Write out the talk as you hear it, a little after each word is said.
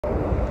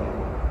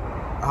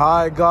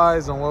Hi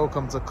guys, and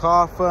welcome to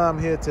Car Firm.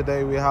 Here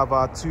today we have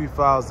our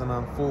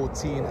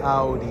 2014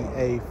 Audi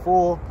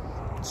A4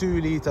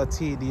 2-litre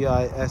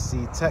Tdi Se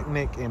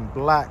Technik in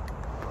black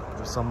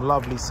with some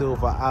lovely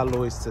silver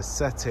alloys to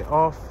set it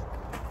off.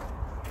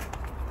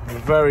 A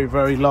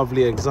very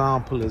lovely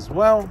example as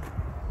well.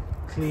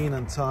 Clean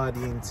and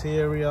tidy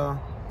interior.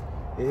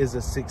 It is a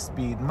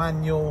 6-speed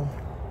manual.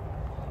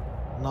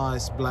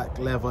 Nice black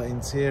leather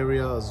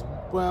interior as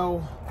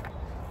well.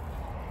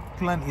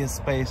 Plenty of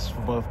space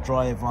for both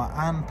driver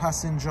and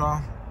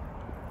passenger.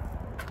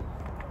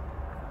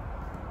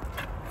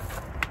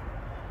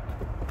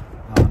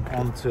 And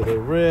onto the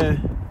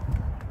rear.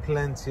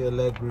 Plenty of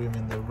legroom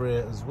in the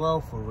rear as well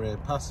for rear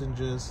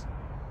passengers.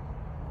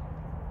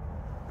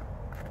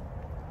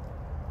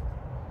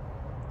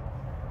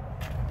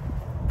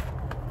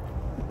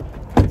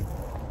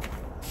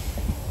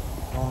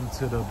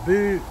 Onto the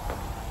boot.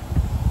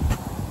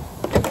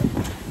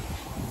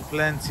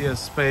 Plenty of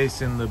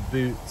space in the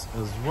boot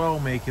as well,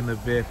 making the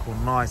vehicle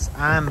nice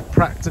and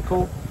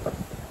practical.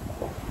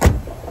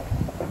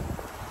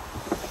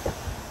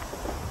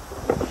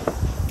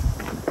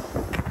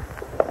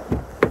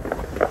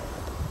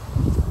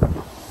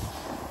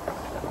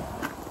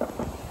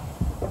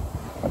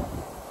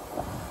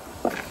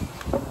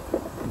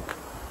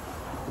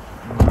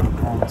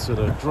 Onto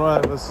the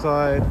driver's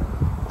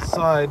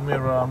side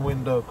mirror and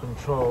window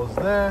controls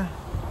there.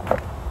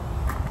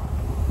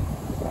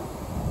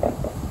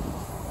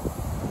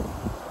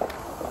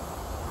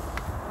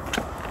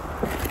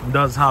 It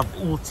does have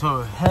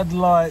auto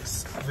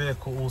headlights.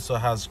 Vehicle also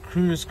has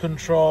cruise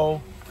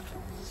control.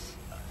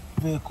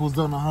 Vehicle's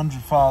done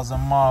 100,000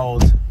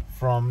 miles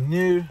from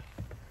new.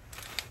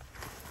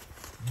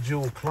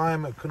 Dual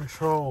climate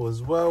control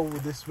as well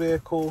with this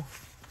vehicle.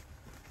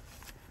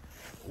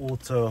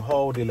 Auto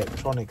hold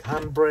electronic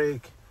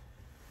handbrake.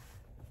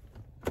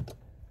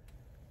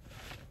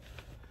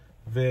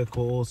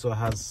 Vehicle also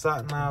has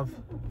sat nav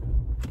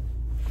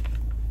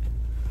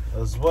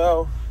as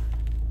well.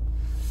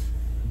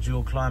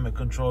 Dual climate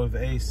control with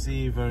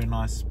AC, very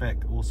nice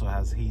spec. Also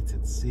has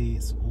heated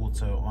seats,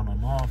 auto on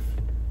and off.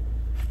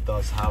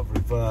 Does have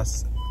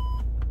reverse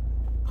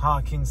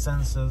parking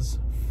sensors,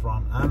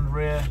 front and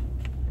rear.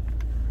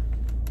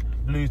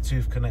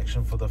 Bluetooth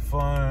connection for the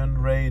phone,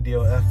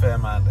 radio,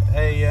 FM and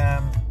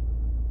AM.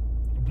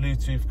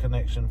 Bluetooth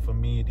connection for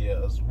media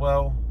as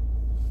well.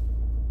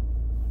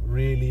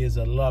 Really is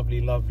a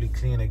lovely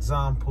clean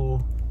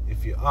example.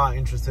 If you are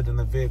interested in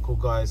the vehicle,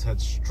 guys, head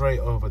straight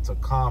over to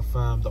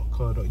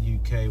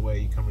carfirm.co.uk where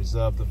you can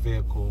reserve the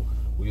vehicle.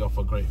 We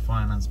offer great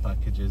finance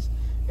packages,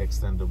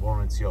 extended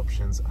warranty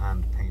options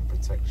and paint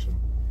protection.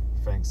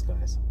 Thanks,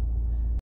 guys.